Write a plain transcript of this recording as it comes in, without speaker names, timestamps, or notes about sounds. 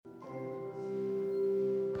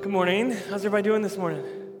Good morning. How's everybody doing this morning?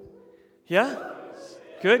 Yeah?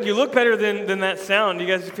 Good? You look better than that sound. You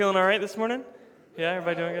guys feeling all right this morning? Yeah,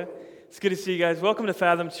 everybody doing good? It's good to see you guys. Welcome to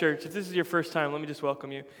Fathom Church. If this is your first time, let me just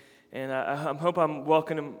welcome you. And I hope I'm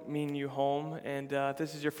welcoming you home. And if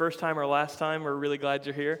this is your first time or last time, we're really glad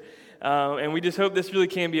you're here. And we just hope this really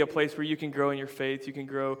can be a place where you can grow in your faith, you can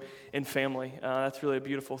grow in family. That's really a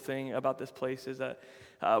beautiful thing about this place is that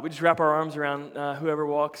we just wrap our arms around whoever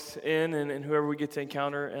walks in and whoever we get to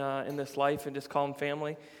encounter in this life and just call them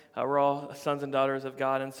family. We're all sons and daughters of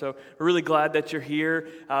God, and so we're really glad that you're here.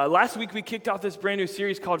 Last week we kicked off this brand new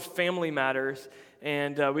series called Family Matters,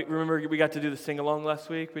 and we got to do the sing-along last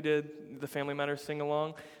week. We did the Family Matters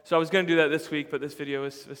sing-along. So I was going to do that this week, but this video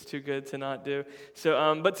was too good to not do.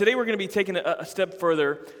 So, but today we're going to be taking a step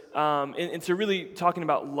further into really talking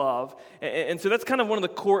about love. And so that's kind of one of the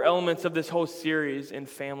core elements of this whole series in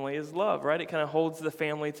family is love, right? It kind of holds the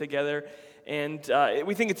family together. And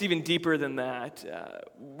we think it's even deeper than that.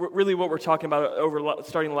 Really what we're talking about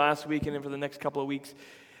starting last week and then for the next couple of weeks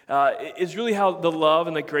is really how the love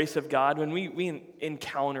and the grace of God, when we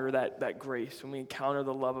encounter that grace, when we encounter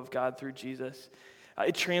the love of God through Jesus,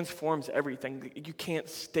 it transforms everything. You can't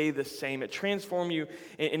stay the same. It transforms you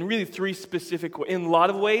in really three specific ways, in a lot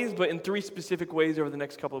of ways, but in three specific ways over the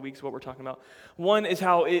next couple of weeks, what we're talking about. One is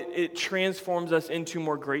how it transforms us into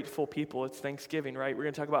more grateful people. It's Thanksgiving, right? We're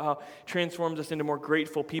going to talk about how it transforms us into more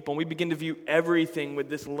grateful people. And we begin to view everything with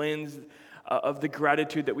this lens of the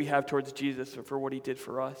gratitude that we have towards Jesus for what he did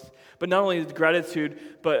for us. But not only the gratitude,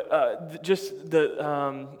 but just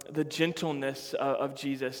the gentleness of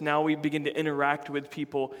Jesus. Now we begin to interact with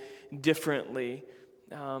people differently.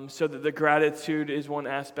 So that the gratitude is one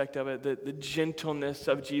aspect of it. The gentleness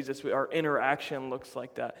of Jesus, our interaction looks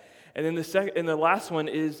like that. And then the last one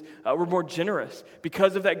is we're more generous.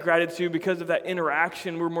 Because of that gratitude, because of that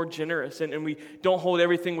interaction, we're more generous. And we don't hold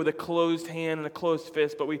everything with a closed hand and a closed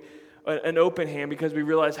fist, but an open hand because we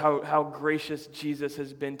realize how gracious Jesus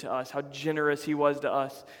has been to us, how generous he was to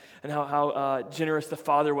us, and how generous the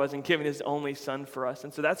Father was in giving his only Son for us.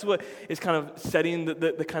 And so that's what is kind of setting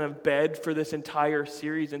the kind of bed for this entire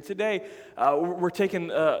series. And today we're taking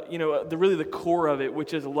the core of it,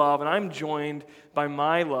 which is love. And I'm joined by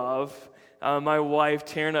my love, my wife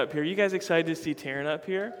Taryn up here. You guys excited to see Taryn up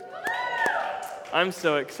here? I'm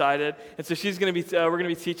so excited. And so she's going to be, we're going to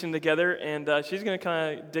be teaching together, and she's going to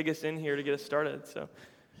kind of dig us in here to get us started. So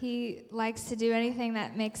he likes to do anything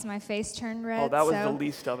that makes my face turn red. Oh, that was the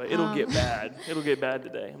least of it. It'll get bad. It'll get bad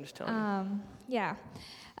today. I'm just telling you.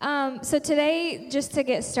 Yeah. So today, just to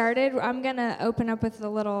get started, I'm going to open up with a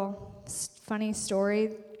little funny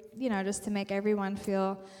story, just to make everyone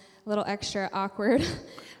feel a little extra awkward.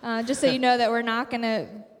 Just so you know that we're not going to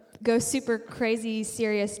go super crazy,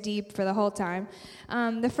 serious, deep for the whole time.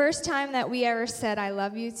 The first time that we ever said I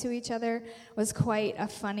love you to each other was quite a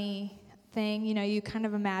funny thing. You kind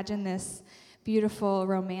of imagine this beautiful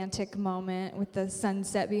romantic moment with the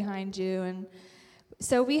sunset behind you. And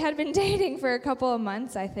so we had been dating for a couple of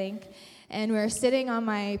months, I think, and we were sitting on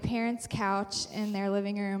my parents' couch in their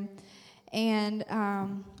living room, and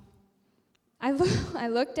I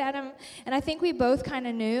looked at him, and I think we both kind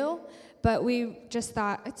of knew, but we just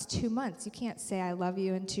thought, it's 2 months. You can't say I love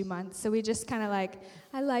you in 2 months. So we just kind of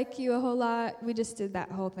I like you a whole lot. We just did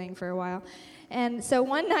that whole thing for a while. And so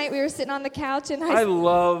one night we were sitting on the couch, and I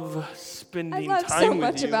love spending time with you. I love so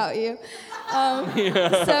much about you.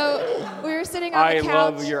 So we were sitting on the couch. I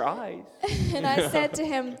love your eyes. And I said to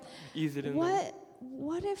him,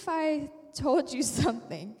 what if I told you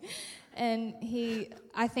something? And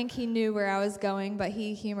I think he knew where I was going, but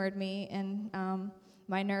he humored me and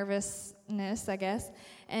my nervousness, I guess.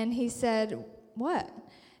 And he said, what?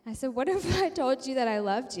 I said, what if I told you that I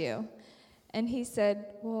loved you? And he said,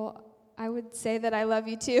 well, I would say that I love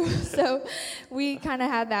you too. So we kind of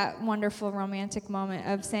had that wonderful romantic moment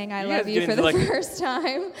of saying I love you for the first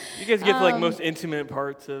time. You guys get to most intimate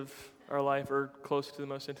parts of our life, or close to the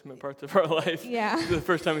most intimate parts of our life. Yeah. The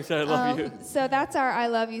first time we said I love you. So that's our I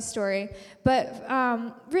love you story. But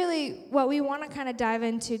really what we want to kind of dive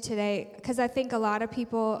into today, because I think a lot of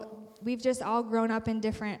people, we've just all grown up in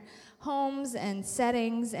different homes and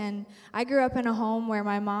settings, and I grew up in a home where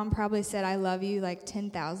my mom probably said I love you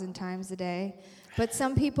 10,000 times a day. But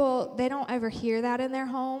some people, they don't ever hear that in their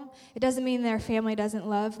home. It doesn't mean their family doesn't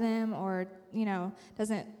love them or,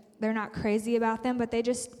 they're not crazy about them, but they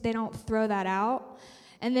don't throw that out.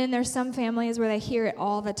 And then there's some families where they hear it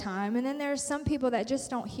all the time, and then there's some people that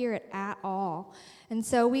just don't hear it at all. And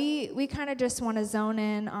so we kind of just want to zone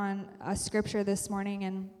in on a scripture this morning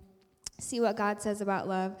and see what God says about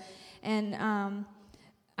love. And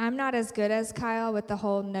I'm not as good as Kyle with the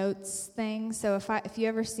whole notes thing. So if you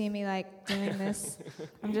ever see me like doing this,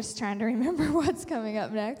 I'm just trying to remember what's coming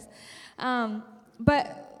up next.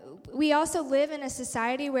 But we also live in a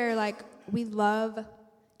society where like we love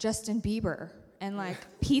Justin Bieber and like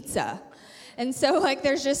pizza. And so like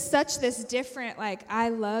there's just such this different like I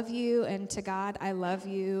love you and to God I love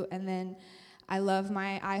you and then I love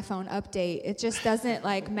my iPhone update. It just doesn't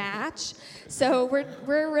like match. So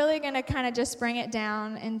we're really going to kind of just bring it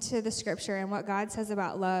down into the scripture and what God says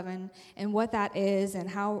about love and what that is and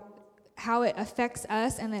how it affects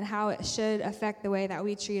us and then how it should affect the way that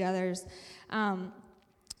we treat others. And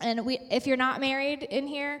if you're not married in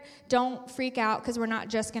here, don't freak out because we're not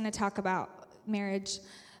just going to talk about marriage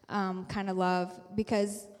kind of love,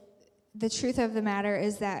 because the truth of the matter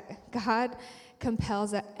is that God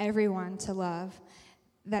compels everyone to love,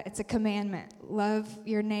 that it's a commandment. Love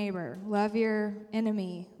your neighbor, love your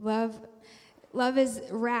enemy. Love is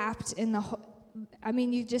wrapped in the whole,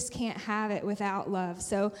 you just can't have it without love.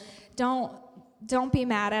 So don't be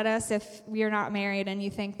mad at us if you're not married and you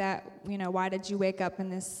think that, why did you wake up in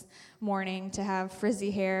this morning to have frizzy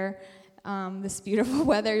hair, this beautiful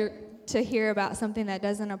weather, to hear about something that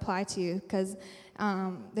doesn't apply to you, because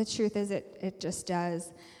the truth is it just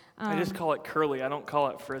does. I just call it curly. I don't call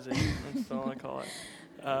it frizzy. That's all I call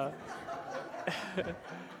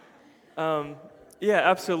it. Yeah,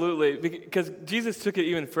 absolutely. Because Jesus took it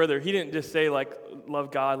even further. He didn't just say, like,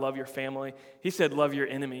 love God, love your family. He said, love your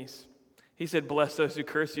enemies. He said, bless those who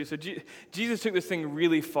curse you. So Jesus took this thing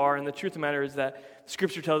really far. And the truth of the matter is that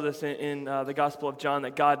Scripture tells us in the Gospel of John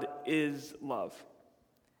that God is love.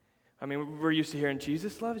 We're used to hearing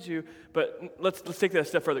Jesus loves you. But let's take that a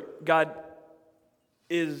step further. God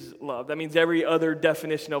is love. That means every other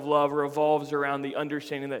definition of love revolves around the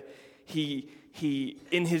understanding that he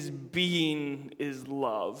in his being is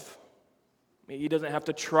love. He doesn't have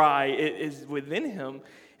to try. It is within him.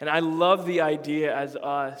 And I love the idea as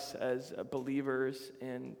us, as believers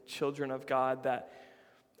and children of God, that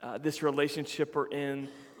this relationship we're in,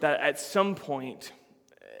 that at some point,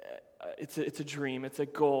 it's a dream, it's a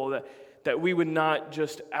goal, that we would not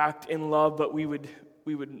just act in love, but we would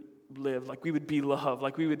live, like we would be love,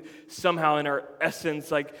 like we would somehow in our essence,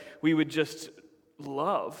 like we would just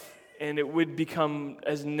love, and it would become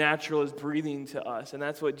as natural as breathing to us. And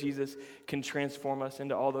that's what Jesus can transform us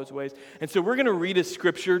into, all those ways. And so we're going to read a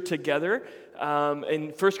scripture together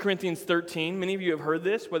in 1 Corinthians 13. Many of you have heard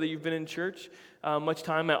this, whether you've been in church much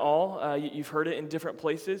time at all. You've heard it in different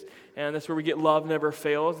places. And that's where we get love never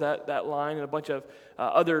fails, that line, and a bunch of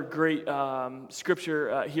other great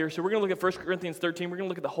scripture here. So we're going to look at 1 Corinthians 13. We're going to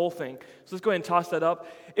look at the whole thing. So let's go ahead and toss that up.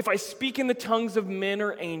 If I speak in the tongues of men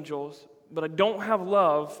or angels, but I don't have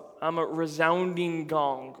love, I'm a resounding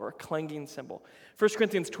gong or a clanging cymbal. 1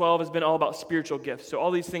 Corinthians 12 has been all about spiritual gifts. So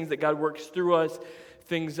all these things that God works through us,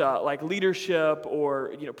 things like leadership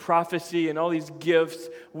or prophecy and all these gifts,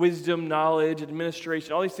 wisdom, knowledge,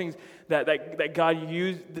 administration, all these things that God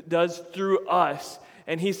does through us.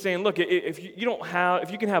 And he's saying, look, if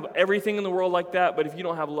you can have everything in the world like that, but if you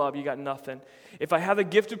don't have love, you got nothing. If I have a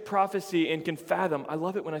gift of prophecy and can fathom, I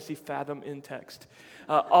love it when I see fathom in text,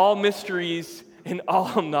 all mysteries and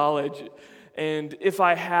all knowledge. And if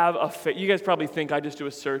I have a faith, you guys probably think I just do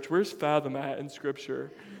a search. Where's fathom at in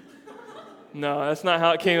Scripture? No, that's not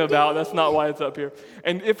how it came about. That's not why it's up here.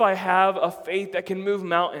 And if I have a faith that can move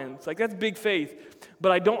mountains, like that's big faith,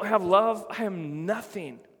 but I don't have love, I am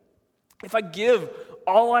nothing. If I give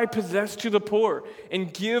all I possess to the poor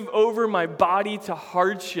and give over my body to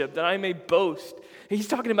hardship that I may boast. He's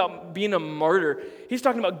talking about being a martyr. He's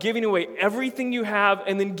talking about giving away everything you have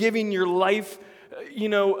and then giving your life,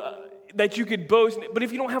 that you could boast. But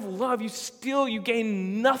if you don't have love, you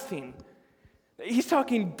gain nothing. He's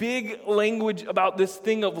talking big language about this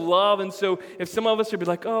thing of love. And so if some of us would be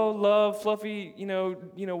like, oh, love, fluffy,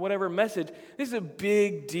 whatever message, this is a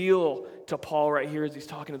big deal to Paul right here as he's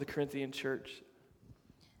talking to the Corinthian church.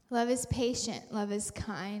 Love is patient. Love is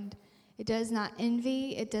kind. It does not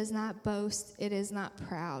envy. It does not boast. It is not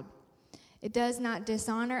proud. It does not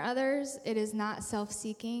dishonor others. It is not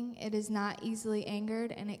self-seeking. It is not easily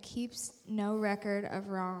angered. And it keeps no record of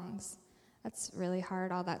wrongs. That's really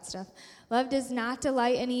hard, all that stuff. Love does not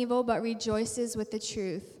delight in evil, but rejoices with the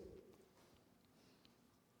truth.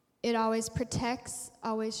 It always protects,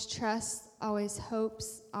 always trusts, always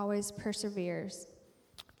hopes, always perseveres.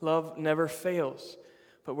 Love never fails,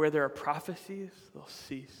 but where there are prophecies, they'll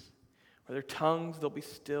cease. Where there are tongues, they'll be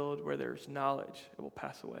stilled. Where there's knowledge, it will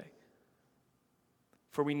pass away.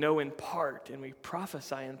 For we know in part, and we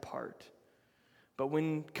prophesy in part. But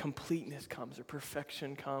when completeness comes, or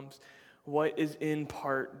perfection comes, what is in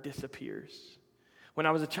part disappears. When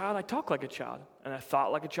I was a child, I talked like a child, and I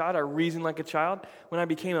thought like a child, I reasoned like a child. When I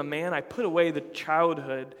became a man, I put away the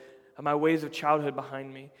childhood, my ways of childhood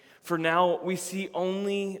behind me. For now, we see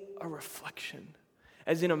only a reflection,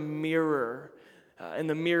 as in a mirror. And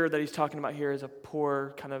the mirror that he's talking about here is a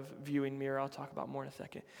poor kind of viewing mirror. I'll talk about more in a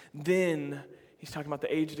second. Then, he's talking about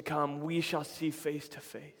the age to come, we shall see face to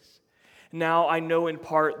face. Now I know in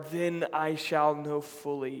part, then I shall know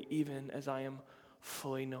fully, even as I am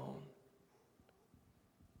fully known.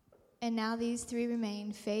 And now these three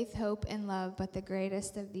remain, faith, hope, and love, but the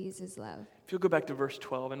greatest of these is love. If you'll go back to verse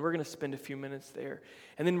 12, and we're going to spend a few minutes there,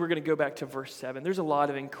 and then we're going to go back to verse 7. There's a lot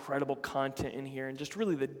of incredible content in here, and just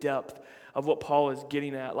really the depth of what Paul is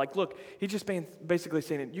getting at. Like, look, he's just basically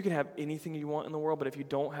saying that you can have anything you want in the world, but if you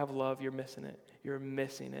don't have love, you're missing it. You're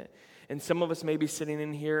missing it. And some of us may be sitting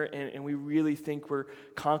in here, and we really think we're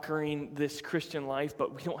conquering this Christian life,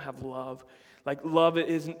 but we don't have love. Like, love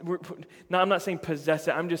isn't, I'm not saying possess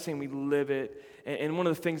it, I'm just saying we live it. And one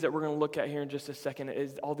of the things that we're going to look at here in just a second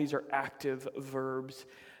is all these are active verbs,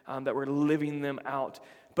 that we're living them out.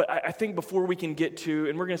 But I think before we can get to,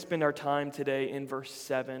 and we're going to spend our time today in verse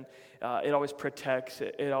 7, it always protects,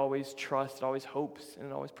 it always trusts, it always hopes, and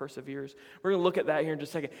it always perseveres. We're going to look at that here in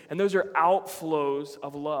just a second. And those are outflows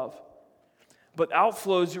of love. But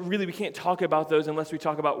outflows, really, we can't talk about those unless we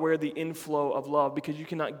talk about where the inflow of love, because you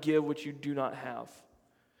cannot give what you do not have.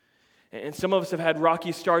 And some of us have had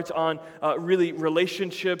rocky starts on really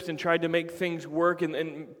relationships and tried to make things work,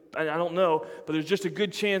 and I don't know, but there's just a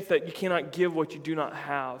good chance that you cannot give what you do not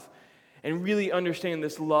have. And really understanding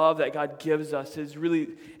this love that God gives us is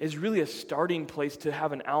really a starting place to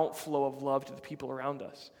have an outflow of love to the people around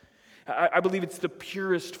us. I believe it's the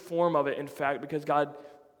purest form of it, in fact, because God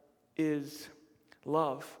is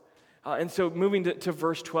love. And so moving to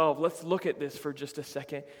verse 12, let's look at this for just a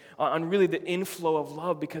second on really the inflow of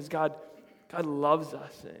love, because God loves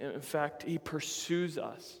us. In fact, he pursues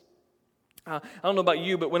us. I don't know about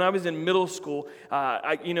you, but when I was in middle school,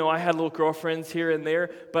 I had little girlfriends here and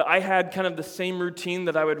there, but I had kind of the same routine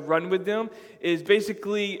that I would run with them, is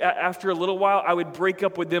basically after a little while, I would break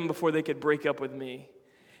up with them before they could break up with me.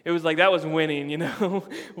 It was like, that was winning,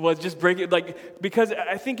 was just break it. Like, because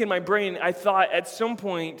I think in my brain, I thought at some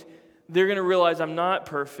point, they're going to realize I'm not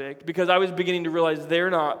perfect, because I was beginning to realize they're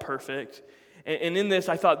not perfect. And in this,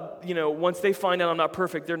 I thought, once they find out I'm not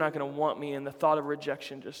perfect, they're not going to want me. And the thought of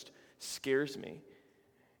rejection just scares me.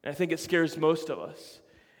 And I think it scares most of us.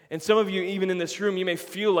 And some of you, even in this room, you may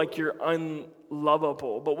feel like you're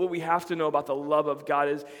unlovable. But what we have to know about the love of God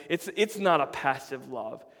is it's not a passive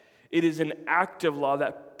love. It is an active love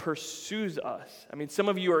that pursues us. I mean, some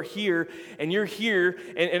of you are here, and you're here,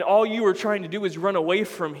 and all you were trying to do is run away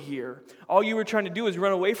from here. All you were trying to do is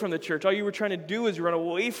run away from the church. All you were trying to do is run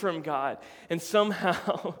away from God. And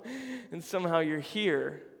somehow you're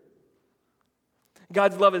here.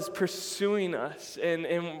 God's love is pursuing us. And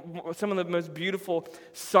some of the most beautiful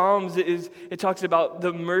Psalms it talks about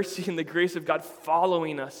the mercy and the grace of God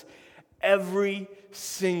following us every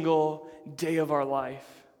single day of our life.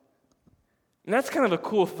 And that's kind of a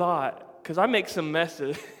cool thought, because I make some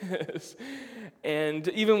messes. And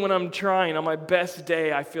even when I'm trying, on my best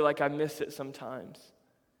day, I feel like I miss it sometimes.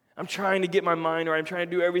 I'm trying to get my mind right, I'm trying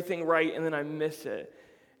to do everything right, and then I miss it.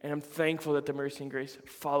 And I'm thankful that the mercy and grace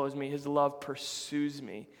follows me. His love pursues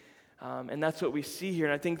me. And that's what we see here.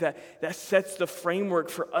 And I think that sets the framework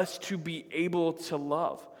for us to be able to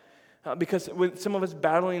love. Because with some of us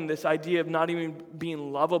battling this idea of not even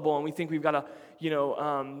being lovable, and we think we've got to,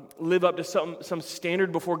 live up to some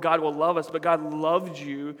standard before God will love us, but God loved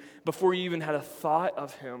you before you even had a thought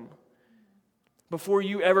of Him. Before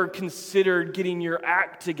you ever considered getting your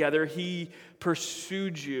act together, He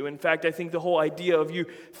pursued you. In fact, I think the whole idea of you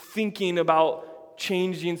thinking about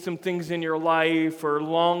changing some things in your life or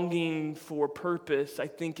longing for purpose, I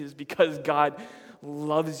think is because God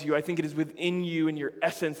loves you. I think it is within you and your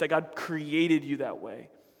essence that God created you that way.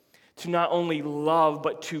 To not only love,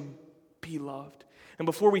 but to be loved. And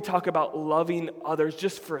before we talk about loving others,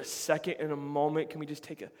 just for a second, in a moment, can we just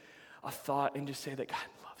take a thought and just say that God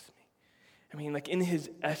loves me? I mean, like in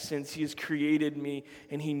His essence, He has created me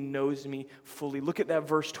and He knows me fully. Look at that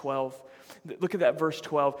verse 12. Look at that verse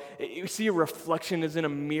 12. You see a reflection is in a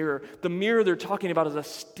mirror. The mirror they're talking about is a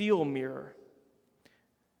steel mirror.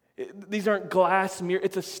 These aren't glass mirror.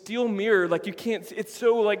 It's a steel mirror. Like you can't, it's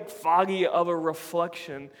so like foggy of a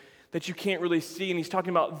reflection that you can't really see. And he's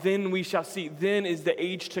talking about then we shall see. Then is the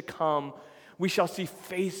age to come. We shall see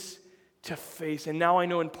face to face. And now I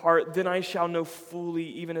know in part, then I shall know fully,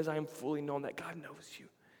 even as I am fully known, that God knows you.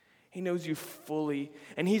 He knows you fully.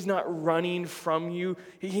 And He's not running from you.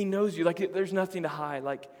 He knows you. Like there's nothing to hide.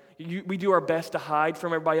 Like We do our best to hide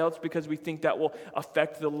from everybody else because we think that will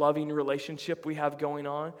affect the loving relationship we have going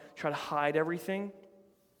on. Try to hide everything.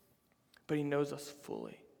 But he knows us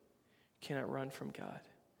fully. You cannot run from God.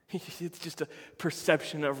 It's just a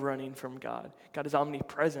perception of running from God. God is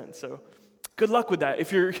omnipresent, so good luck with that.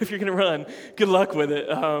 If you're going to run, good luck with it.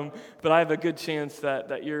 But I have a good chance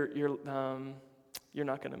that you're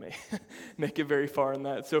not going to make it very far in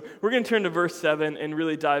that. So we're going to turn to verse 7 and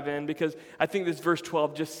really dive in, because I think this verse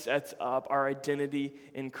 12 just sets up our identity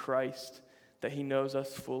in Christ, that he knows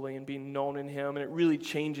us fully and being known in him, and it really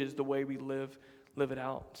changes the way we live it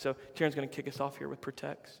out. So Taryn's going to kick us off here with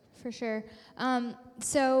protects. For sure. A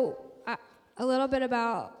little bit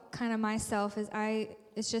about kind of myself is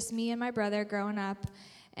it's just me and my brother growing up,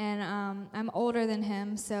 and I'm older than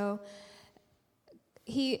him, so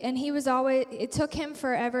he was always, it took him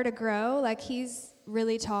forever to grow. Like, he's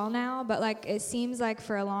really tall now, but like it seems like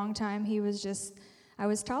for a long time I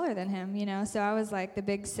was taller than him, so I was like the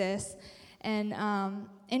big sis. And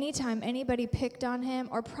anytime anybody picked on him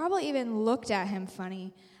or probably even looked at him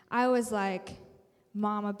funny, I was like,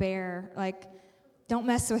 Mama Bear, like, don't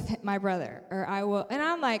mess with my brother, or I will. And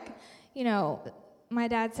I'm like, my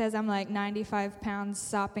dad says I'm like 95 pounds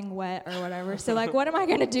sopping wet or whatever. So like, what am I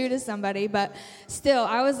going to do to somebody? But still,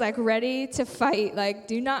 I was like ready to fight. Like,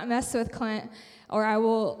 do not mess with Clint, or I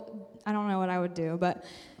don't know what I would do, but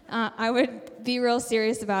I would be real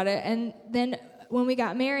serious about it. And then when we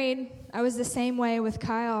got married, I was the same way with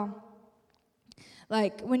Kyle.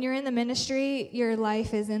 Like, when you're in the ministry, your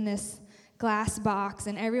life is in this glass box,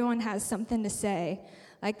 and everyone has something to say.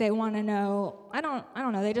 Like, they want to know, I don't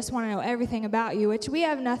know, they just want to know everything about you, which we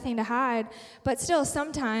have nothing to hide. But still,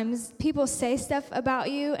 sometimes people say stuff about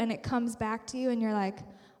you, and it comes back to you, and you're like,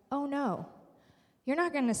 oh no, you're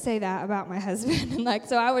not going to say that about my husband. And like,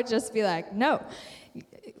 so I would just be like, no,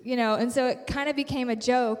 and so it kind of became a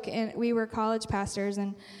joke, and we were college pastors,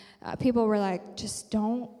 and people were like, just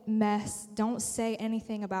don't say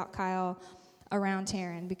anything about Kyle around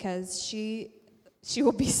Taryn, because she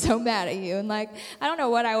will be so mad at you. And like, I don't know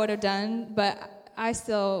what I would have done, but I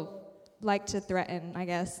still like to threaten, I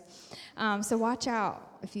guess. So watch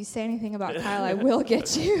out. If you say anything about Kyle, I will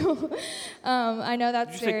get you. I know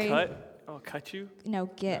that's Did you say cut? Oh, cut you? No,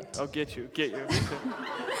 get. Oh, get you.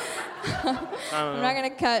 I'm not going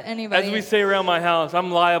to cut anybody. As we say around my house,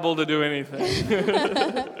 I'm liable to do anything.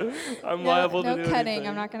 I'm liable to do cutting. anything.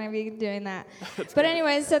 I'm not going to be doing that. But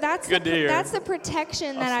anyways, so that's the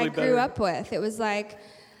protection that I grew up with. It was like,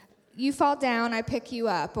 you fall down, I pick you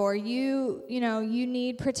up, or you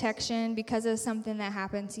need protection because of something that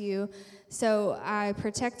happened to you. So I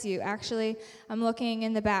protect you. Actually, I'm looking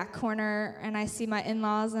in the back corner, and I see my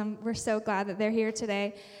in-laws, and we're so glad that they're here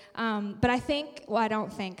today. But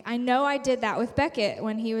I know I did that with Beckett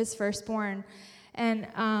when he was first born. And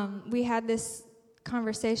we had this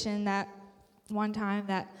conversation that one time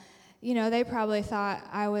that, they probably thought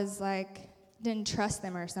I was like, didn't trust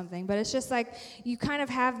them or something. But it's just like, you kind of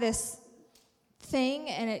have this thing,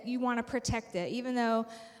 and you want to protect it, even though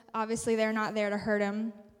obviously they're not there to hurt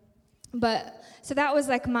him. But so that was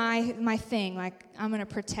like my thing, like, I'm going to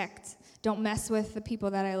protect, don't mess with the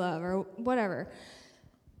people that I love or whatever.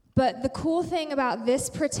 But the cool thing about this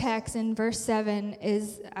protects in verse 7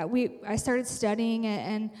 is I started studying it,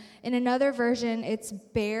 and in another version it's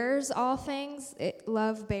bears all things.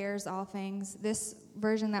 Love bears all things. This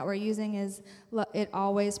version that we're using is it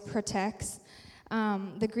always protects.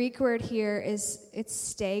 The Greek word here it's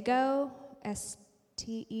stego,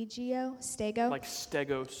 S-T-E-G-O, stego. Like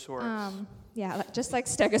stegosaurus. Yeah, just like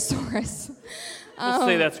stegosaurus. Let's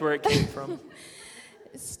say that's where it came from.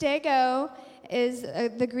 Stego is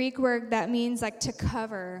the Greek word that means like to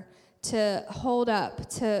cover, to hold up,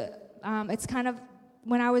 to, it's kind of,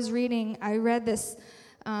 when I was reading, I read this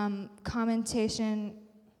commentation,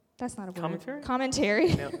 that's not a word.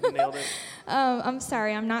 Commentary? Nailed it. I'm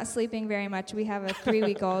sorry, I'm not sleeping very much. We have a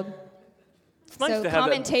 3-week-old. It's nice so to have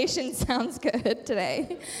commentation sounds good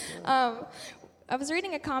today. I was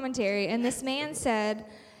reading a commentary, and this man said,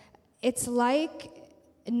 it's like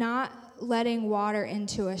not letting water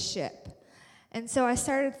into a ship. And so I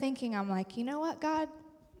started thinking, I'm like, you know what, God?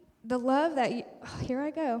 The love that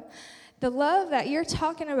the love that you're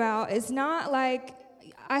talking about is not like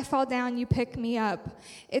I fall down, you pick me up.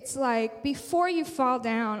 It's like before you fall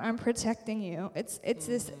down, I'm protecting you. It's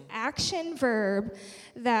this action verb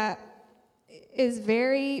that is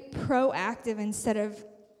very proactive instead of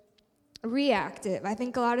reactive. I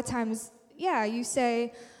think a lot of times, you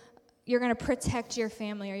say you're going to protect your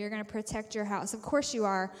family or you're going to protect your house. Of course you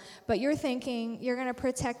are, but you're thinking you're going to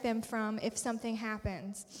protect them from if something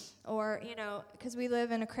happens or, because we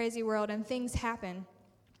live in a crazy world and things happen.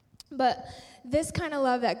 But this kind of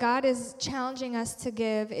love that God is challenging us to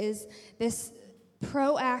give is this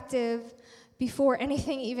proactive, before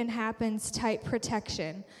anything even happens type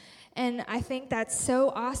protection. And I think that's so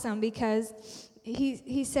awesome because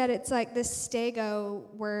he said it's like this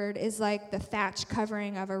stego word is like the thatch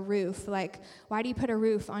covering of a roof. Like, why do you put a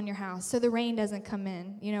roof on your house? So the rain doesn't come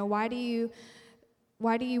in. You know, why do you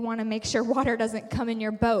want to make sure water doesn't come in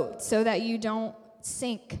your boat so that you don't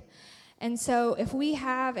sink? And so if we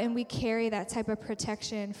have and we carry that type of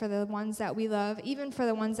protection for the ones that we love, even for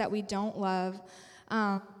the ones that we don't love,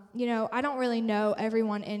 you know, I don't really know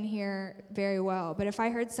everyone in here very well, but if I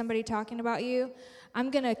heard somebody talking about you, I'm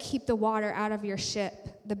going to keep the water out of your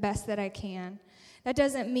ship the best that I can. That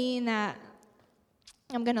doesn't mean that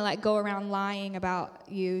I'm going to like go around lying about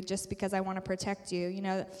you just because I want to protect you, you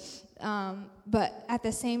know. But at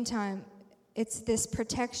the same time, it's this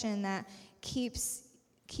protection that keeps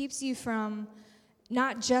you from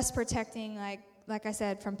not just protecting, like I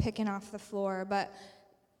said, from picking off the floor, but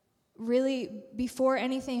really, before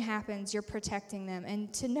anything happens, you're protecting them.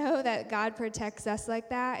 And to know that God protects us like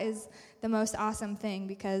that is the most awesome thing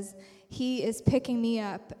because he is picking me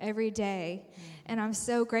up every day. And I'm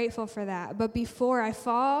so grateful for that. But before I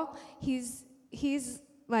fall, he's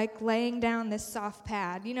like laying down this soft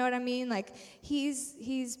pad. You know what I mean? Like he's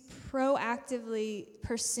proactively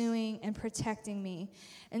pursuing and protecting me.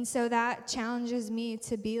 And so that challenges me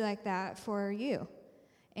to be like that for you.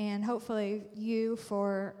 And hopefully you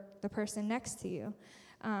for the person next to you.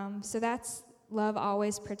 So that's love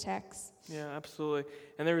always protects. Yeah, absolutely.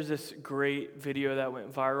 And there was this great video that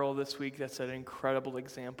went viral this week that's an incredible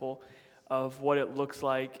example of what it looks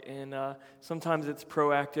like. And sometimes it's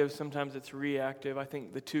proactive, sometimes it's reactive. I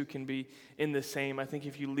think the two can be in the same. I think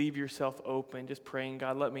if you leave yourself open, just praying,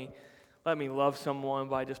 God, let me love someone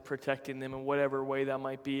by just protecting them in whatever way that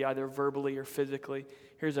might be, either verbally or physically.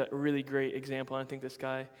 Here's a really great example. I think this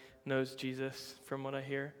guy knows Jesus from what I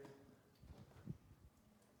hear.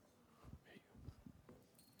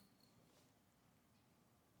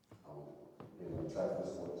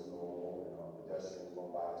 Traffic was normal, pedestrians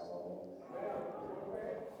going by is normal.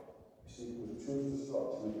 She was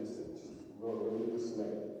distraught. She was really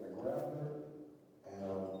dismayed. I grabbed her, and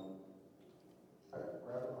I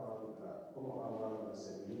grabbed her arm, and I put my arm around her and I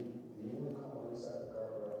said, do you want to come on this side of the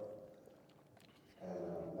car, bro? And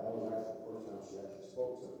that was actually the first time she actually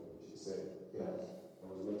spoke to me. She said, yes, it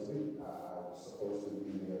was meant to be. I was supposed to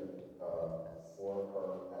be there for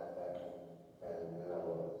her at that moment, and I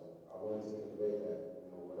was. I wanted to convey that,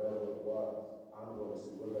 whatever it was,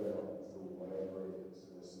 we're going to help you through whatever it is.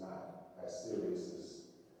 And it's not as serious as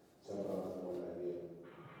sometimes the one I did.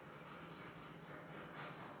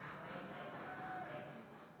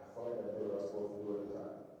 I felt like I did what I was supposed to do at the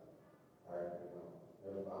time.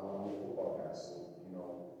 I'm a football guy, so,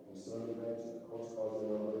 you sit on the bench, the coach calls your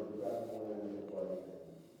number, you got to go in and make a play,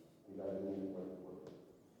 and you got to do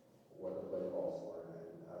what the play calls for.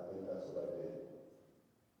 And I think that's what I did.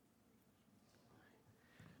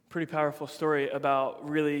 Pretty powerful story about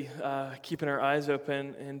really keeping our eyes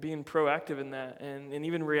open and being proactive in that, and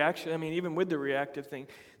even reaction. I mean, even with the reactive thing,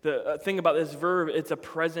 the thing about this verb, it's a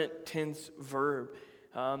present tense verb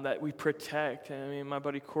that we protect. And I mean, my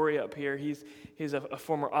buddy Corey up here, he's a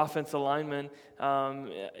former offensive lineman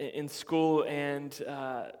in school, and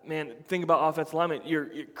man, think about offensive lineman. You're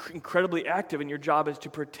incredibly active, and your job is to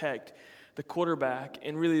protect the quarterback,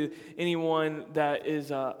 and really anyone that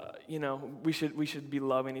is, we should be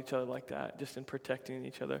loving each other like that, just in protecting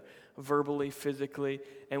each other, verbally, physically,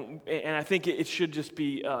 and I think it should just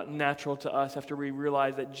be natural to us after we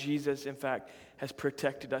realize that Jesus, in fact, has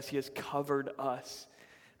protected us. He has covered us.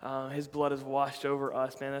 His blood has washed over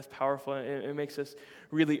us. Man, that's powerful. It makes us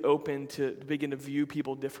really open to begin to view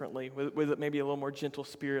people differently, with maybe a little more gentle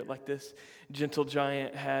spirit, like this gentle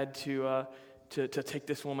giant had to take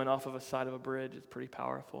this woman off of a side of a bridge. It's pretty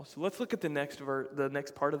powerful. So let's look at the next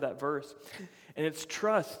part of that verse. And it's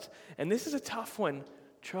trust. And this is a tough one.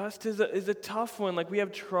 Trust is a tough one. Like, we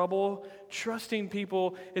have trouble trusting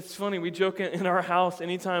people. It's funny, we joke in our house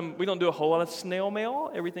anytime. We don't do a whole lot of snail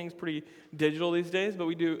mail. Everything's pretty digital these days, but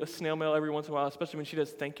we do a snail mail every once in a while, especially when she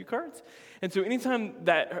does thank you cards. And so anytime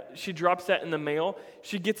that she drops that in the mail,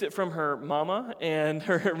 she gets it from her mama, and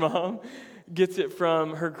her mom gets it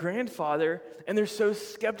from her grandfather, and they're so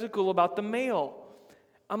skeptical about the mail.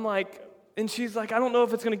 I'm like, and she's like, I don't know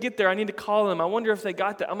if it's going to get there. I need to call them. I wonder if they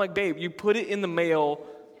got that. I'm like, babe, you put it in the mail,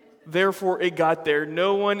 therefore it got there.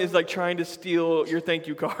 No one is like trying to steal your thank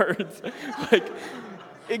you cards. Like,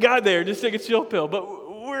 it got there. Just take a chill pill.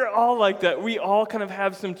 But we're all like that. We all kind of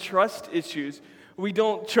have some trust issues We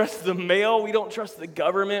don't trust the mail. We don't trust the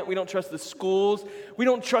government. We don't trust the schools. We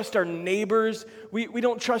don't trust our neighbors. We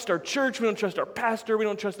don't trust our church. We don't trust our pastor. We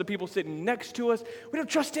don't trust the people sitting next to us. We don't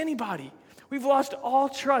trust anybody. We've lost all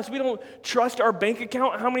trust. We don't trust our bank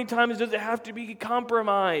account. How many times does it have to be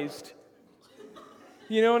compromised?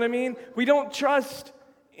 You know what I mean? We don't trust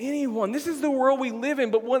anyone. This is the world we live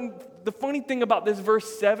in. But the funny thing about this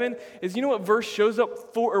verse 7 is, you know what verse shows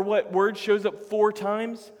up for, or what word shows up 4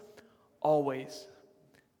 times? Always.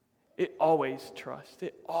 It always trusts.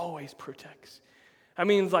 It always protects. I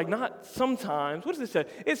mean, it's like not sometimes. What does it say?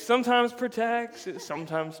 It sometimes protects. It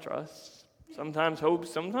sometimes trusts. Sometimes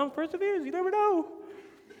hopes. Sometimes perseveres. You never know.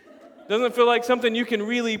 Doesn't feel like something you can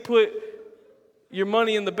really put your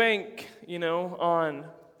money in the bank, on.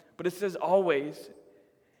 But it says always.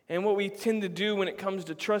 And what we tend to do when it comes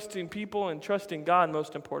to trusting people and trusting God,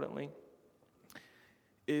 most importantly,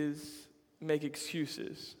 is make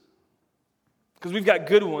excuses. Because we've got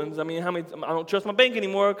good ones. I mean, I don't trust my bank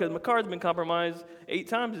anymore because my card's been compromised 8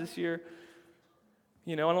 times this year.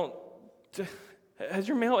 Has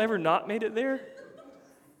your mail ever not made it there?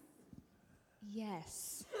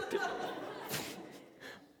 Yes.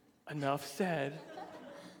 Enough said.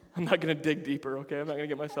 I'm not going to dig deeper, okay? I'm not going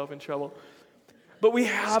to get myself in trouble. But we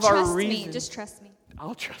have our reasons. Just trust me.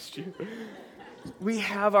 I'll trust you. We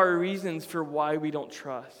have our reasons for why we don't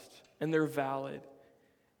trust, and they're valid.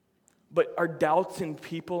 But our doubts in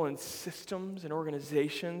people and systems and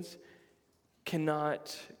organizations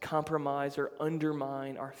cannot compromise or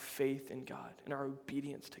undermine our faith in God and our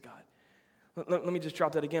obedience to God. Let me just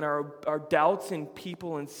drop that again. Our doubts in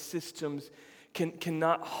people and systems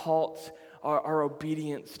cannot halt our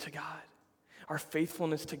obedience to God, our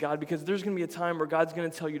faithfulness to God, because there's going to be a time where God's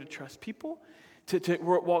going to tell you to trust people, to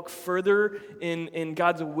walk further in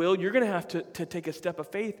God's will. You're going to have to take a step of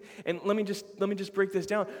faith. And let me just break this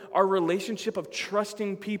down. Our relationship of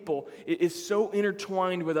trusting people is so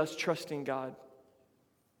intertwined with us trusting God.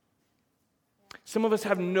 Some of us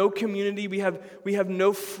have no community. We have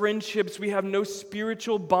no friendships. We have no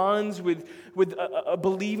spiritual bonds with a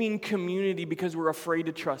believing community because we're afraid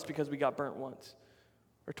to trust because we got burnt once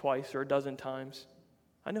or twice or a dozen times.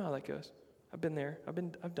 I know how that goes. I've been there.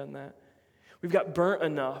 I've done that. We've got burnt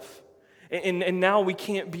enough. And now we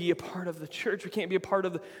can't be a part of the church. We can't be a part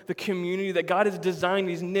of the community that God has designed.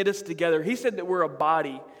 He's knit us together. He said that we're a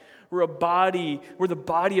body. We're a body. We're the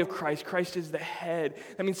body of Christ. Christ is the head.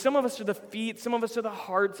 I mean, some of us are the feet. Some of us are the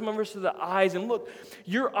heart. Some of us are the eyes. And look,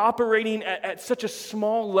 you're operating at such a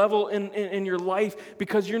small level in your life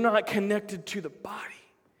because you're not connected to the body.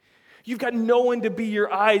 You've got no one to be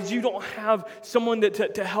your eyes. You don't have someone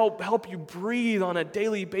to help you breathe on a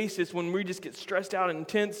daily basis when we just get stressed out and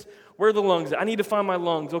tense. Where are the lungs? I need to find my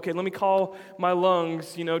lungs. Okay, let me call my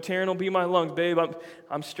lungs. Taryn will be my lungs. Babe,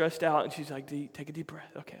 I'm stressed out. And she's like, take a deep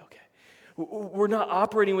breath. Okay. We're not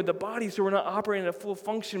operating with the body, so we're not operating at full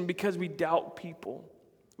function because we doubt people.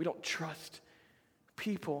 We don't trust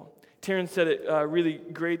people. Taryn said it really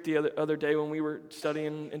great the other day when we were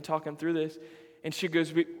studying and talking through this. And she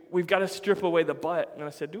goes, we've got to strip away the butt. And I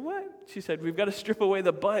said, do what? She said, we've got to strip away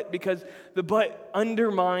the butt because the butt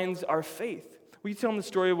undermines our faith. Will you tell them the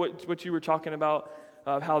story of what you were talking about,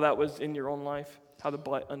 how that was in your own life? How the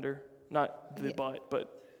butt not the butt,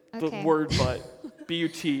 but the word butt,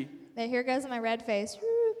 B-U-T. Here goes my red face.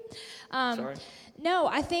 Sorry. No,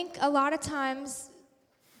 I think a lot of times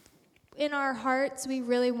in our hearts we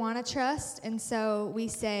really want to trust. And so we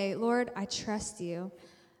say, Lord, I trust you.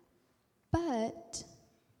 But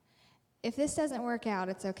if this doesn't work out,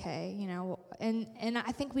 it's okay, And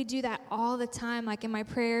I think we do that all the time, like in my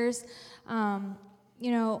prayers. God,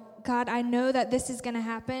 I know that this is going to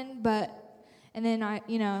happen, and then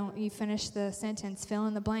you finish the sentence, fill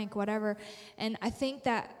in the blank, whatever. And I think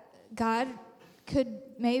that God could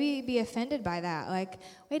maybe be offended by that. Like,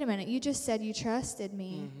 wait a minute, you just said you trusted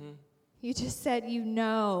me. Mm-hmm. You just said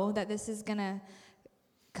that this is going to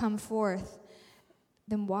come forth.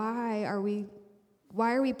 Then why are we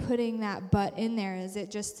putting that but in there? Is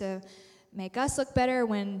it just to make us look better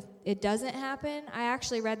when it doesn't happen? I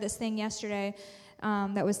actually read this thing yesterday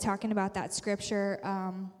that was talking about that scripture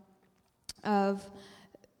of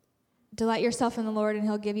delight yourself in the Lord and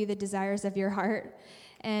he'll give you the desires of your heart.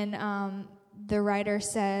 And the writer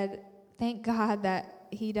said, thank God that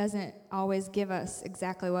he doesn't always give us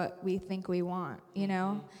exactly what we think we want,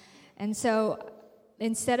 Mm-hmm. And so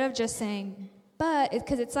instead of just saying, but,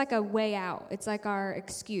 because it's like a way out. It's like our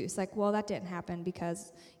excuse. Like, well, that didn't happen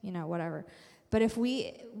because, whatever. But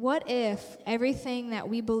what if everything that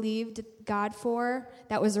we believed God for,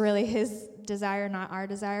 that was really his desire, not our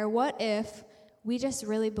desire, what if we just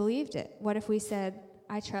really believed it? What if we said,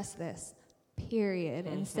 I trust this. period,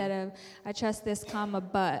 instead of I trust this, comma,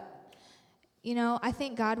 but. You know, I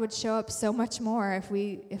think God would show up so much more if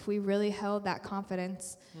we really held that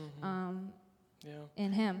confidence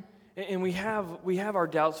in Him. And we have our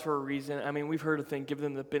doubts for a reason. I mean, we've heard a thing, give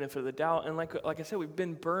them the benefit of the doubt. And like I said, we've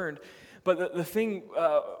been burned. But the thing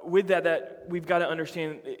with that we've got to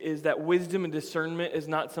understand is that wisdom and discernment is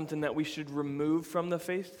not something that we should remove from the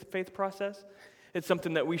faith process. It's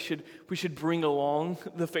something that we should bring along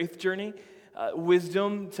the faith journey.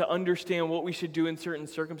 Wisdom to understand what we should do in certain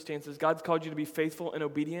circumstances. God's called you to be faithful and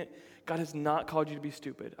obedient. God has not called you to be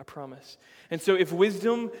stupid, I promise. And so if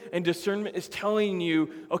wisdom and discernment is telling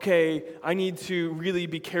you, okay, I need to really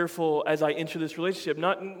be careful as I enter this relationship,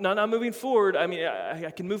 not moving forward. I mean,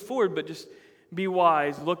 I can move forward, but just be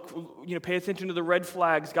wise. Look, pay attention to the red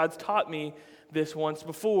flags. God's taught me this once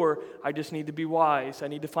before. I just need to be wise. I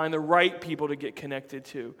need to find the right people to get connected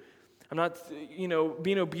to. I'm not,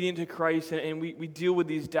 being obedient to Christ, and we deal with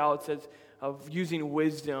these doubts of using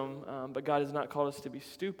wisdom, but God has not called us to be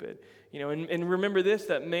stupid. And remember this,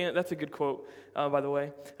 that man, that's a good quote, by the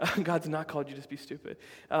way. God's not called you to be stupid.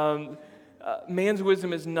 Man's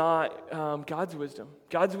wisdom is not God's wisdom.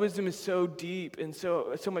 God's wisdom is so deep and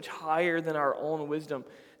so much higher than our own wisdom.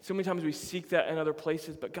 So many times we seek that in other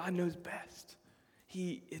places, but God knows best.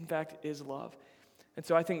 He, in fact, is love. And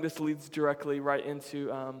so I think this leads directly right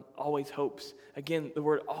into always hopes. Again, the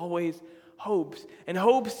word always hopes. And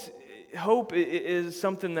hope is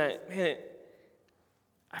something that, man,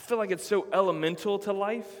 I feel like it's so elemental to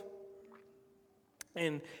life.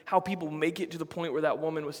 And how people make it to the point where that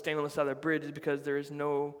woman was standing on the side of the bridge is because there is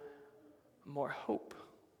no more hope.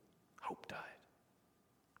 Hope died.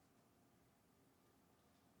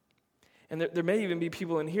 And there may even be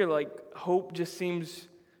people in here like hope just seems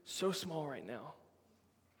so small right now.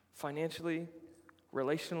 Financially,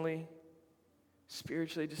 relationally,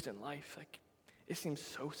 spiritually, just in life. Like, it seems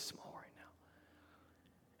so small right now.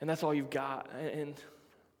 And that's all you've got. And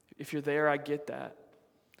if you're there, I get that.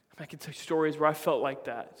 I can tell you stories where I felt like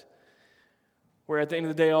that. Where at the end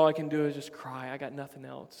of the day, all I can do is just cry. I got nothing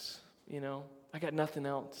else. I got nothing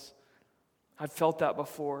else. I've felt that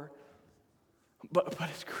before. But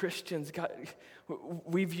as Christians, God,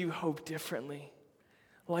 we view hope differently.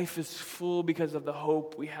 Life is full because of the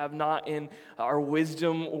hope we have, not in our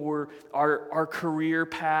wisdom or our career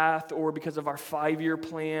path or because of our 5-year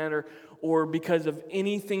plan or because of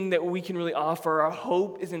anything that we can really offer. Our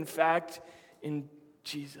hope is, in fact, in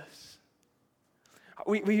Jesus.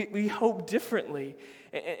 We hope differently.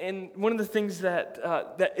 And one of the things that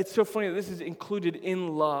it's so funny that this is included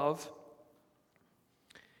in love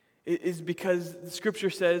is because the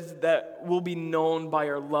scripture says that we'll be known by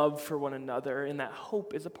our love for one another, and that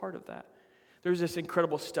hope is a part of that. There's this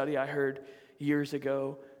incredible study I heard years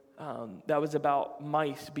ago that was about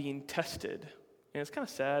mice being tested. And it's kind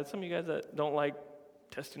of sad. Some of you guys that don't like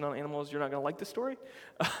testing on animals, you're not going to like this story.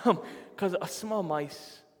 Because a small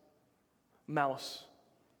mouse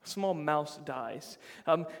dies.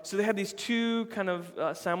 So they had these two kind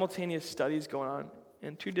of simultaneous studies going on,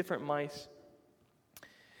 and two different mice.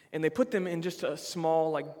 And they put them in just a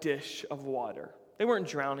small dish of water. They weren't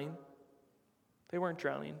drowning.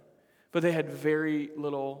 But they had very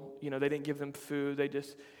little, they didn't give them food.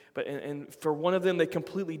 And for one of them, they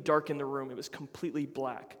completely darkened the room. It was completely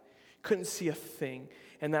black. Couldn't see a thing.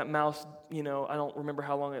 And that mouse, I don't remember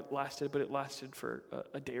how long it lasted, but it lasted for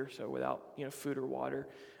a day or so without, food or water.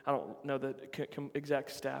 I don't know the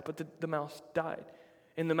exact stat, but the mouse died.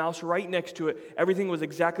 And the mouse right next to it, everything was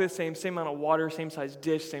exactly the same amount of water, same size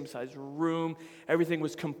dish, same size room. Everything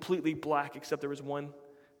was completely black except there was one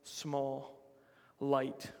small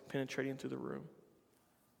light penetrating through the room.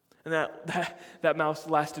 And that mouse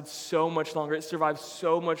lasted so much longer. It survived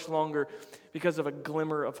so much longer because of a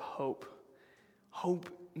glimmer of hope. Hope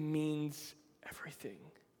means everything.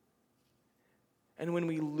 And when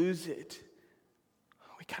we lose it,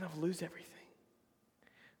 we kind of lose everything.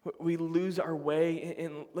 We lose our way,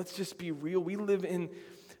 and let's just be real. We live in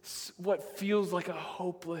what feels like a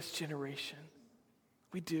hopeless generation.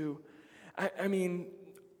 We do. I mean,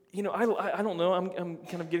 I don't know. I'm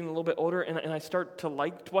kind of getting a little bit older, and I start to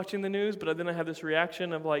like watching the news, but then I have this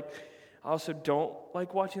reaction of I also don't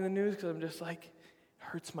like watching the news because I'm just it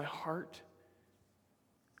hurts my heart.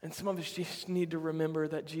 And some of us just need to remember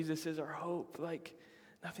that Jesus is our hope.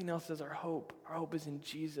 Nothing else is our hope. Our hope is in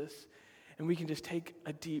Jesus. And we can just take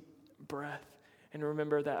a deep breath and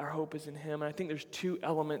remember that our hope is in him. And I think there's two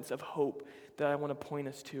elements of hope that I want to point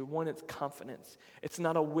us to. One, it's confidence. It's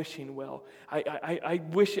not a wishing well. I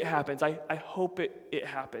wish it happens. I hope it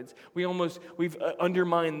happens. We've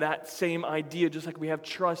undermined that same idea, just like we have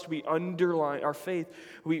trust. We underline our faith.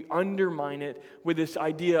 We undermine it with this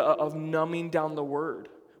idea of numbing down the word.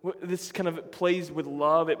 This kind of plays with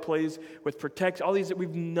love. It plays with protect. All these that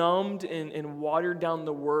we've numbed and watered down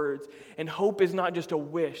the words. And hope is not just a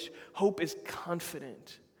wish. Hope is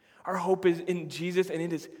confident. Our hope is in Jesus, and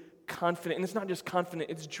it is confident. And it's not just confident,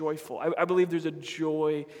 it's joyful. I believe there's a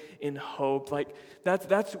joy in hope. Like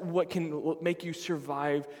that's what can make you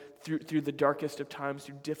survive through the darkest of times,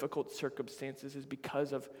 through difficult circumstances, is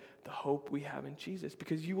because of the hope we have in Jesus.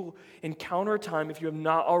 Because you will encounter a time, if you have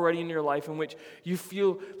not already in your life, in which you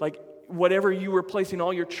feel like whatever you were placing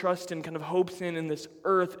all your trust and kind of hopes in this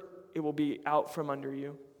earth, it will be out from under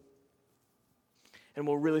you. And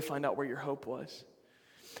we'll really find out where your hope was.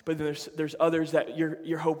 But then there's others that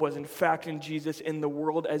your hope was in fact in Jesus, and the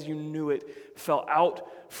world as you knew it fell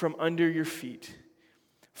out from under your feet.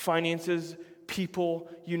 Finances, people,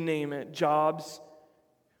 you name it, jobs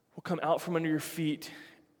will come out from under your feet,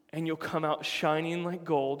 and you'll come out shining like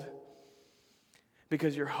gold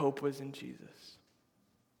because your hope was in Jesus.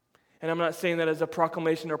 And I'm not saying that as a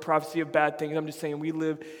proclamation or prophecy of bad things. I'm just saying we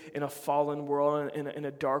live in a fallen world, in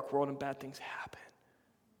a dark world, and bad things happen.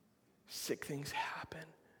 Sick things happen.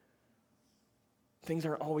 Things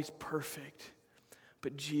aren't always perfect,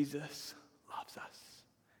 but Jesus loves us.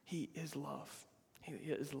 He is love. He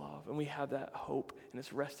is love, and we have that hope, and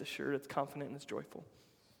it's rest assured, it's confident, and it's joyful.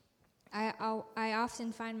 I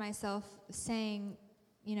often find myself saying,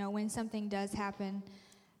 when something does happen,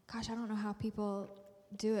 gosh, I don't know how people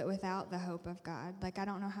do it without the hope of God. Like, I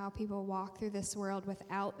don't know how people walk through this world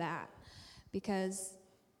without that, because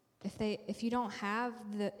if you don't have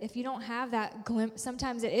that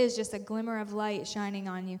sometimes it is just a glimmer of light shining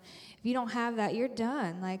on you. If you don't have that, you're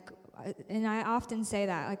done. And I often say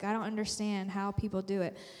that, I don't understand how people do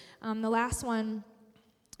it. The last one,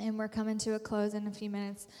 and we're coming to a close in a few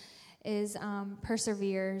minutes, is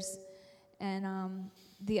perseveres. And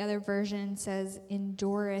the other version says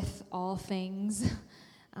endureth all things.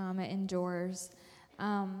 It endures.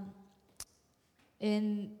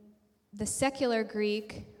 In the secular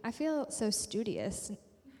Greek, I feel so studious.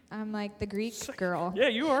 I'm like the Greek girl. Yeah,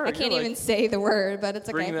 you are. I can't even say the word, but it's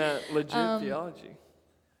okay. Bring that legit theology.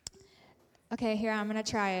 Okay, here, I'm going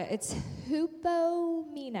to try it. It's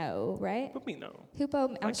hupomeno, right?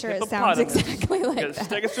 Hupomeno. I'm sure it sounds exactly like that. We got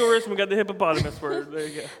the stegosaurus, and we got the hippopotamus word. There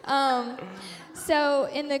you go. So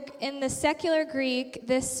in the secular Greek,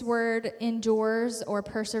 this word endures or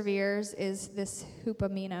perseveres is this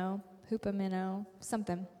hupomeno,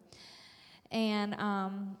 something.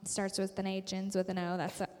 And starts with an H, ends with an O.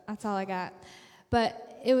 That's all I got.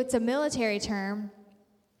 But it's a military term.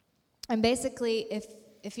 And basically,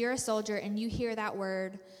 if you're a soldier and you hear that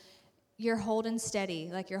word, you're holding steady.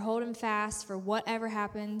 Like, you're holding fast for whatever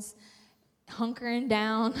happens, hunkering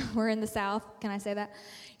down. We're in the South. Can I say that?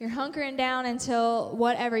 You're hunkering down until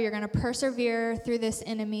whatever. You're going to persevere through this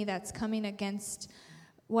enemy that's coming against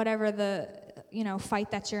whatever the,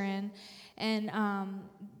 fight that you're in. And,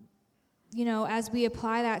 as we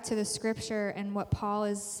apply that to the scripture and what Paul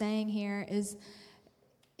is saying here is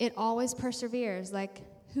it always perseveres. Like,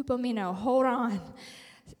 hupomeno, hold on.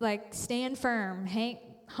 Like, stand firm,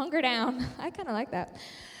 hunker down. I kind of like that.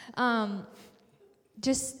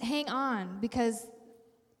 Just hang on, because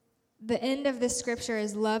the end of this scripture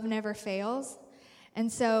is love never fails. And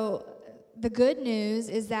so the good news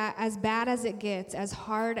is that as bad as it gets, as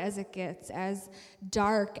hard as it gets, as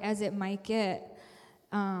dark as it might get,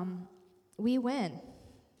 we win.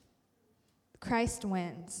 Christ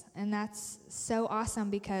wins. And that's so awesome,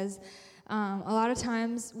 because a lot of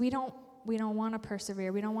times we don't want to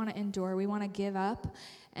persevere. We don't want to endure. We want to give up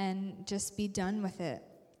and just be done with it.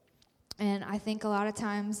 And I think a lot of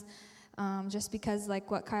times, just because, like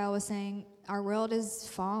what Kyle was saying, our world is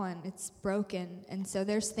fallen. It's broken. And so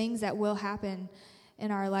there's things that will happen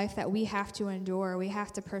in our life that we have to endure. We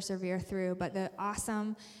have to persevere through. But the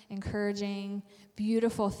awesome, encouraging,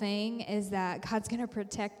 beautiful thing is that God's going to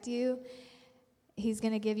protect you. He's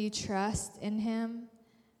going to give you trust in him.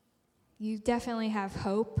 You definitely have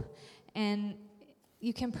hope, and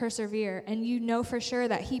you can persevere. And you know for sure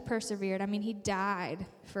that he persevered. I mean, he died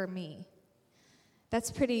for me. That's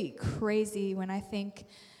pretty crazy when I think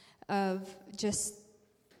of just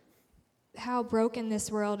how broken this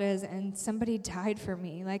world is, and somebody died for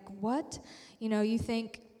me. Like, what? You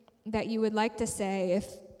think that you would like to say if,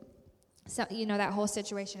 that whole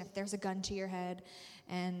situation, if there's a gun to your head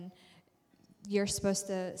and you're supposed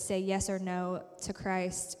to say yes or no to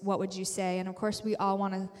Christ, what would you say? And of course, we all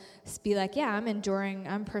want to be like, yeah, I'm enduring,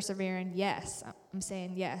 I'm persevering, yes, I'm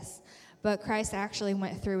saying yes. But Christ actually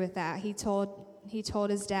went through with that. He told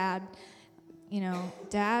his dad,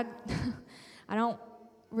 Dad, I don't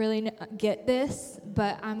really get this,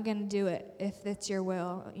 but I'm going to do it if it's your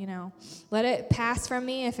will, Let it pass from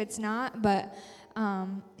me if it's not, but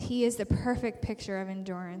he is the perfect picture of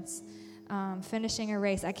endurance. Finishing a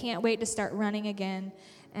race. I can't wait to start running again.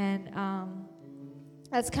 And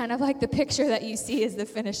that's kind of like the picture that you see is the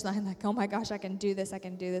finish line. Like, oh my gosh, I can do this, I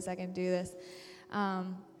can do this, I can do this.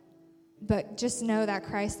 But just know that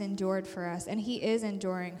Christ endured for us, and he is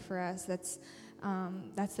enduring for us. That's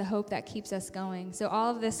the hope that keeps us going. So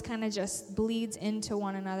all of this kind of just bleeds into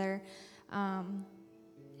one another. And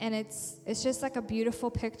it's just like a beautiful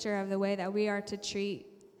picture of the way that we are to treat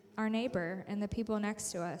our neighbor and the people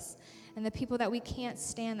next to us. And the people that we can't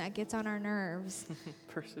stand, that gets on our nerves.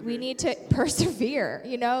 We need to persevere,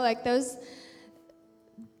 like those.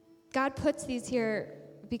 God puts these here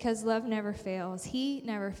because love never fails. He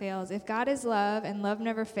never fails. If God is love and love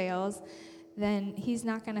never fails, then he's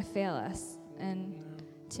not going to fail us. And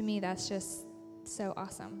to me, that's just so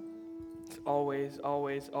awesome. It's always,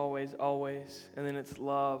 always, always, always. And then it's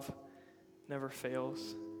love never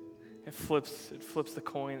fails. It flips the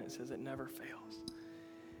coin. It says it never fails.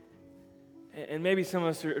 And maybe some of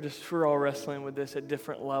us we're all wrestling with this at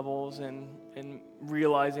different levels and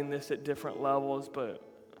realizing this at different levels. But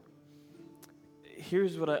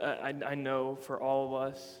here's what I know for all of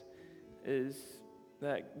us is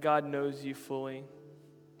that God knows you fully.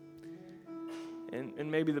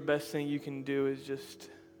 And maybe the best thing you can do is just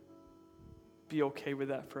be okay with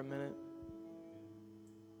that for a minute.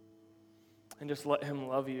 And just let him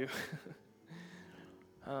love you.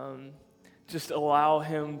 Just allow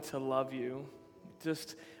him to love you.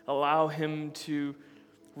 Just allow him to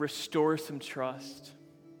restore some trust,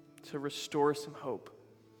 to restore some hope,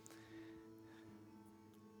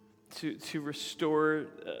 to restore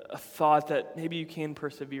a thought that maybe you can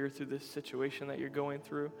persevere through this situation that you're going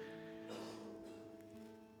through.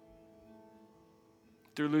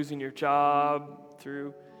 Through losing your job,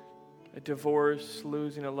 through a divorce,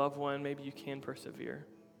 losing a loved one, maybe you can persevere.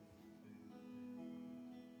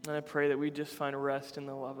 And I pray that we just find rest in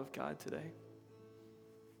the love of God today.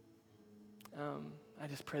 I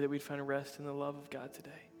just pray that we'd find rest in the love of God today.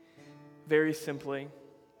 Very simply.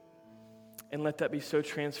 And let that be so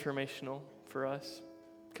transformational for us,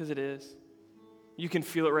 because it is. You can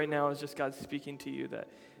feel it right now as just God speaking to you that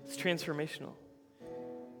it's transformational.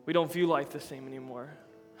 We don't view life the same anymore.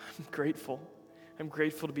 I'm grateful. I'm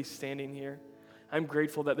grateful to be standing here. I'm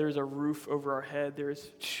grateful that there's a roof over our head. There's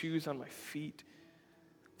shoes on my feet.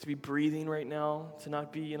 To be breathing right now, to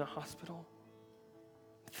not be in a hospital.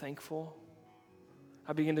 I'm thankful.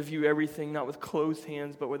 I begin to view everything not with closed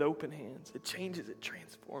hands, but with open hands. It changes, it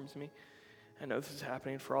transforms me. I know this is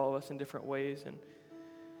happening for all of us in different ways, and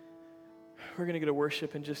we're going to get to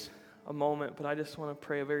worship in just a moment, but I just want to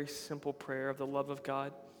pray a very simple prayer of the love of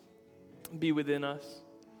God be within us.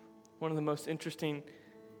 One of the most interesting,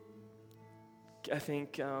 I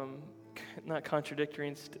think, not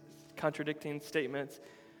contradicting statements,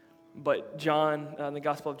 but John, in the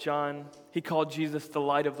Gospel of John, he called Jesus the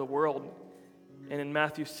light of the world. And in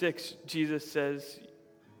Matthew 6, Jesus says,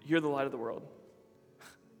 you're the light of the world.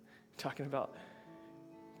 Talking about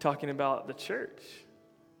the church.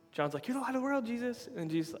 John's like, you're the light of the world, Jesus. And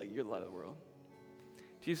Jesus is like, you're the light of the world.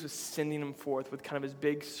 Jesus was sending him forth with kind of his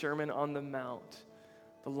big Sermon on the Mount.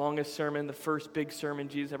 The longest sermon, the first big sermon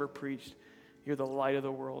Jesus ever preached. You're the light of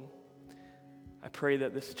the world. I pray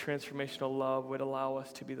that this transformational love would allow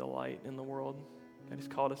us to be the light in the world that he's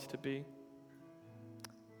called us to be.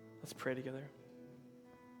 Let's pray together.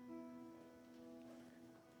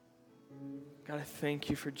 God, I thank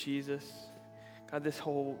you for Jesus. God, this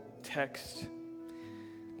whole text,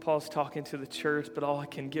 Paul's talking to the church, but all I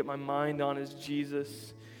can get my mind on is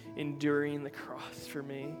Jesus enduring the cross for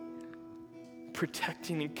me,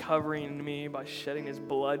 protecting and covering me by shedding his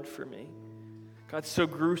blood for me. God, so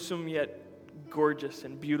gruesome yet gorgeous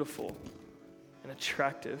and beautiful and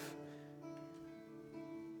attractive.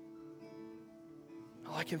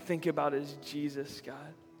 All I can think about is Jesus,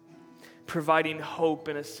 God, providing hope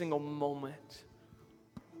in a single moment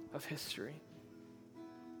of history.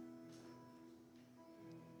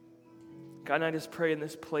 God, and I just pray in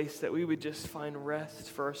this place that we would just find rest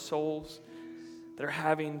for our souls that are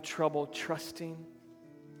having trouble trusting,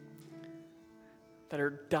 that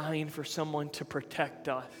are dying for someone to protect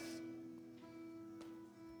us,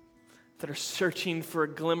 that are searching for a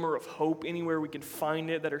glimmer of hope anywhere we can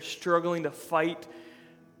find it, that are struggling to fight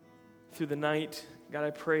through the night. God,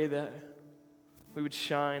 I pray that we would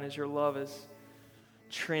shine as your love has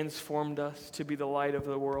transformed us to be the light of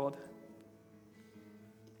the world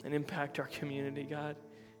and impact our community, God.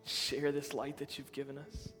 Share this light that you've given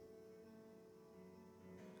us.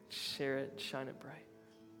 Share it, shine it bright.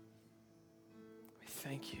 We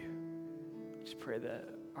thank you. Just pray that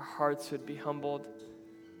our hearts would be humbled,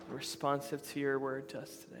 responsive to your word to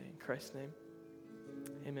us today. In Christ's name,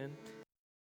 amen.